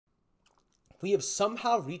we have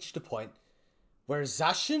somehow reached a point where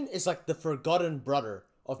Zacian is like the forgotten brother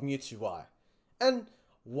of Mewtwo Y. And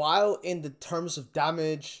while in the terms of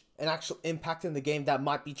damage and actual impact in the game that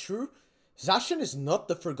might be true, Zacian is not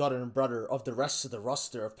the forgotten brother of the rest of the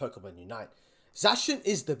roster of Pokemon Unite. Zacian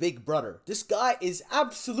is the big brother. This guy is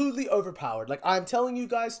absolutely overpowered. Like, I'm telling you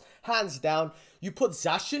guys, hands down, you put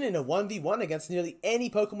Zacian in a 1v1 against nearly any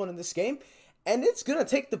Pokemon in this game, and it's gonna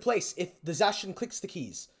take the place if the Zacian clicks the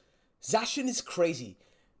keys. Zacian is crazy.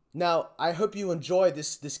 Now, I hope you enjoy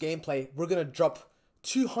this gameplay. We're gonna drop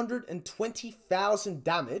 220,000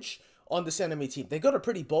 damage on this enemy team. They got a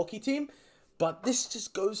pretty bulky team, but this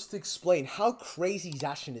just goes to explain how crazy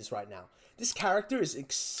Zacian is right now. This character is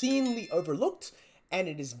exceedingly overlooked, and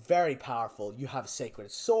it is very powerful. You have Sacred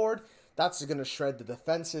Sword, that's going to shred the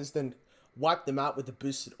defenses, then wipe them out with the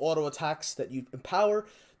boosted auto attacks that you empower.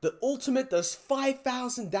 The ultimate does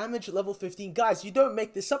 5,000 damage at level 15. Guys, you don't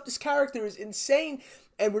make this up. This character is insane,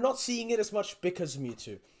 and we're not seeing it as much because of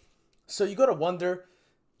Mewtwo. So you got to wonder,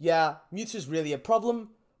 yeah, Mewtwo's really a problem,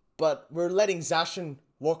 but we're letting Zacian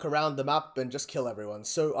walk around the map and just kill everyone.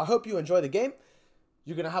 So I hope you enjoy the game.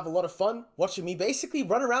 You're going to have a lot of fun watching me basically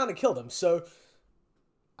run around and kill them. So,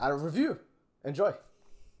 out of review. Enjoy.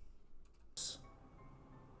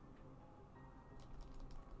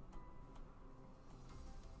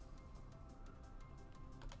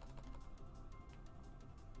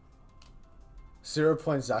 .0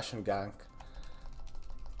 Zacian gank.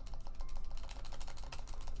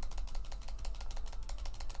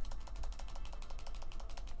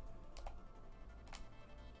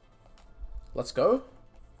 Let's go.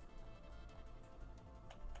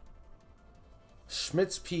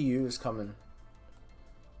 Schmidt's PU is coming.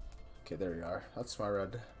 Okay, there you are. That's my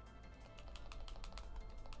red.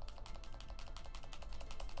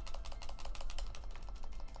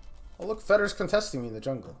 Oh look, Fetter's contesting me in the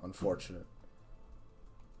jungle. Unfortunate.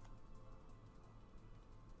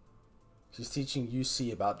 She's teaching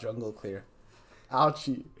UC about jungle clear.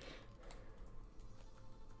 Ouchie.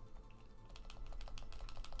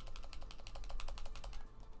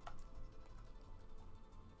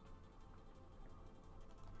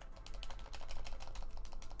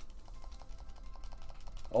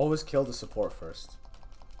 Always kill the support first.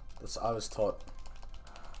 That's what I was taught.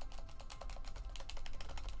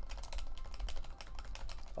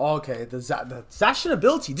 Okay, the Zacian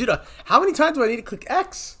ability. Dude, how many times do I need to click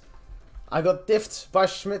X? I got diffed by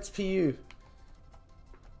Schmidt's PU.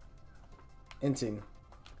 Inting.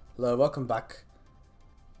 Hello, welcome back.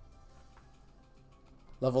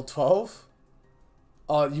 Level 12?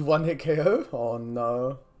 Oh, you one-hit KO? Oh,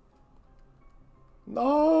 no.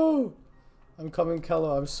 No! I'm coming,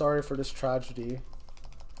 Kello. I'm sorry for this tragedy.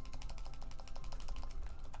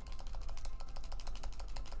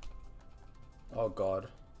 Oh, God.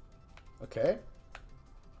 Okay.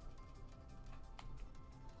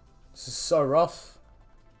 This is so rough.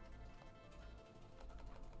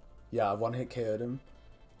 Yeah, I one-hit KO'd him.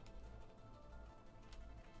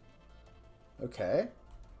 Okay.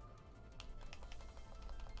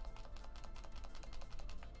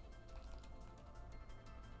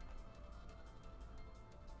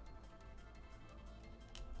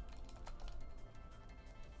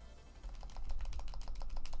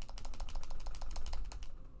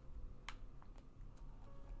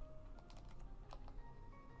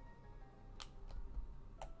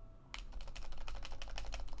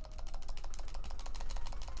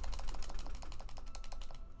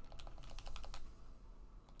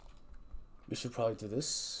 We should probably do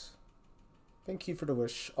this. Thank you for the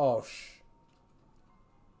wish. Oh,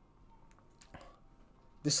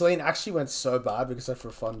 this lane actually went so bad because I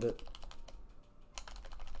for-funned it.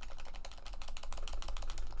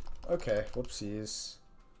 Okay, whoopsies.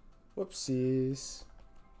 Whoopsies.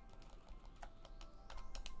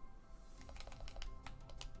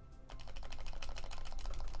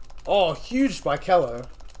 Oh, huge by Kello.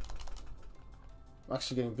 I'm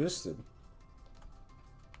actually getting boosted.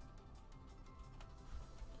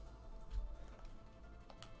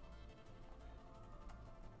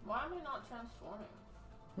 Why am I not transforming?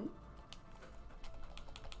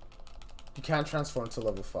 You can't transform to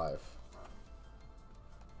level 5.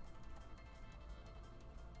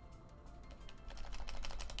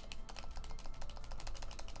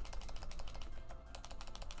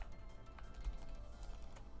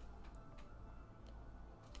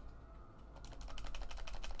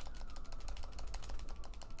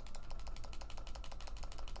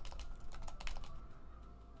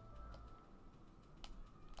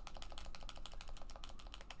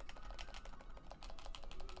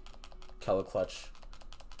 Kello clutch.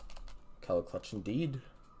 Kello clutch indeed.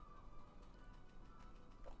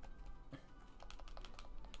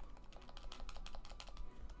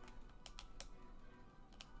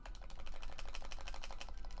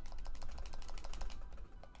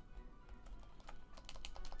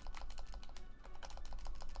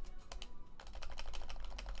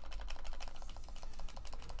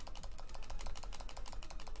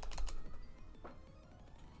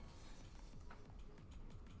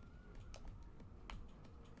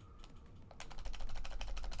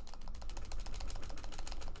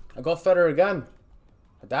 I got Feather again.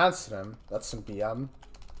 I danced him. That's some BM.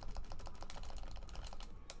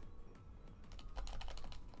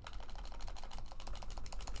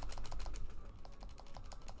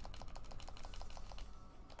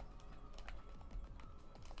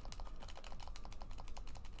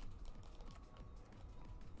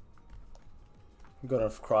 I'm gonna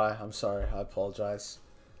cry. I'm sorry. I apologize.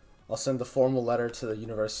 I'll send a formal letter to the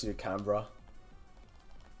University of Canberra.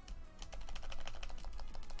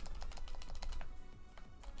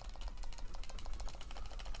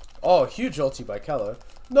 Oh, huge ulti by Kello.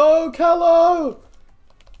 No, Kello!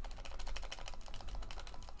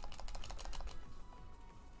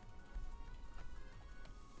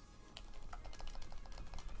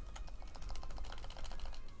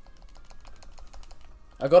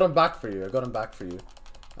 I got him back for you. I got him back for you.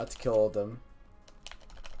 I had to kill all of them.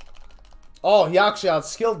 Oh, he actually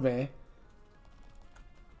outskilled me.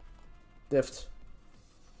 Diffed.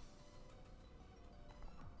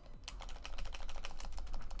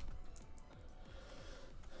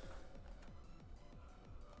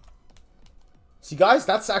 See, guys,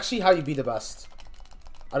 that's actually how you be the best.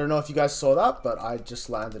 I don't know if you guys saw that, but I just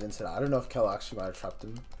landed into that. I don't know if Kel actually might have trapped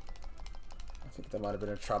him. I think there might have been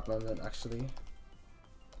a trap moment, actually.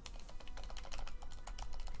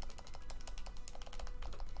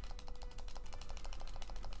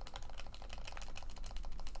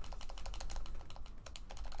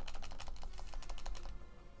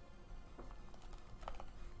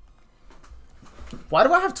 Why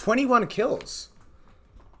do I have 21 kills?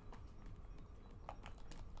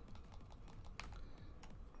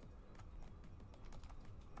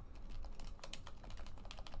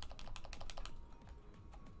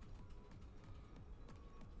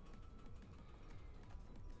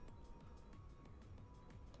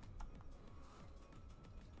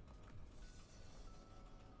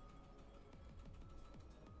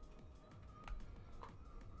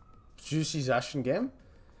 Juicy Zacian game?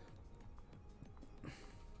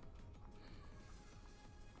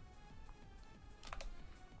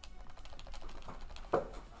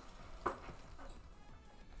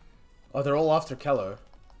 Oh, they're all after Kello.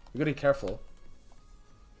 You gotta be careful.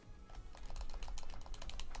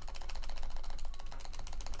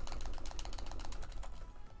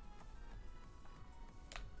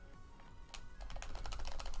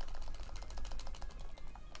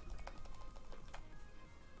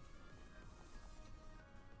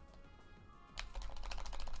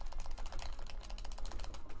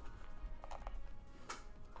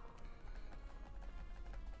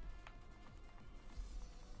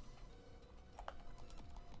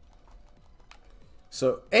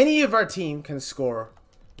 So any of our team can score,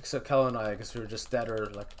 except Kello and I, because we were just dead or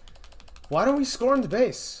like. Why don't we score in the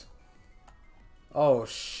base? Oh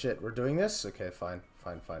shit, we're doing this? Okay, fine.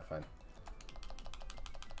 Fine.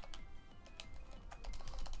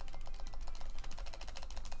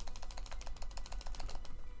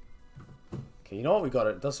 Okay, you know what? We got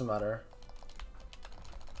it. It doesn't matter.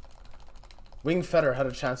 Wing Feather had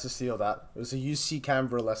a chance to steal that. It was a UC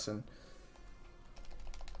Canberra lesson.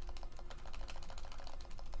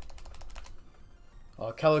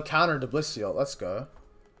 Oh, Kello countered the Blissey. Let's go.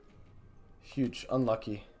 Huge.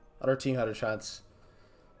 Unlucky. Other team had a chance.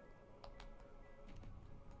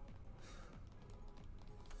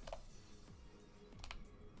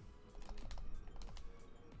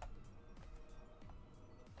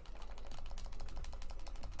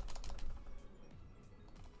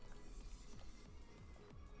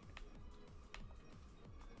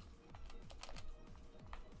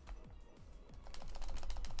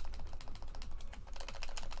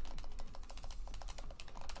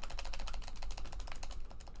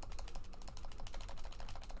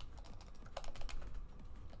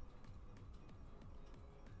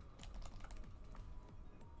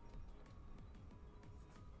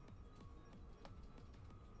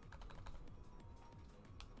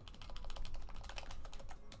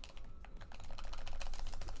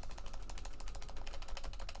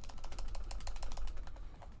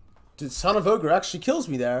 Dude, Son of Ogre actually kills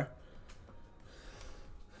me there.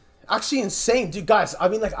 Actually insane. Dude, guys, I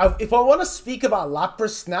mean, like, if I want to speak about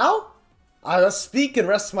Lapras now, I'll speak and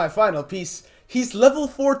rest my final piece. He's level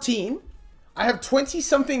 14. I have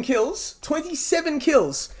 20-something kills. 27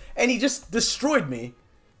 kills. And he just destroyed me.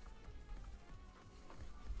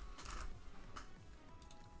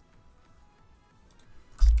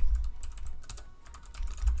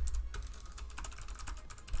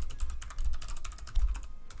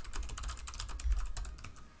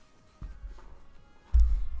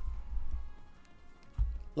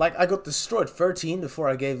 Like, I got destroyed 13 before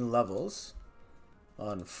I gave them levels.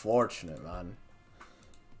 Unfortunate, man.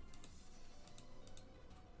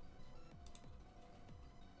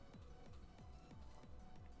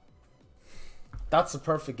 That's a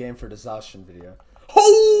perfect game for the Zacian video.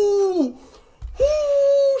 Oh!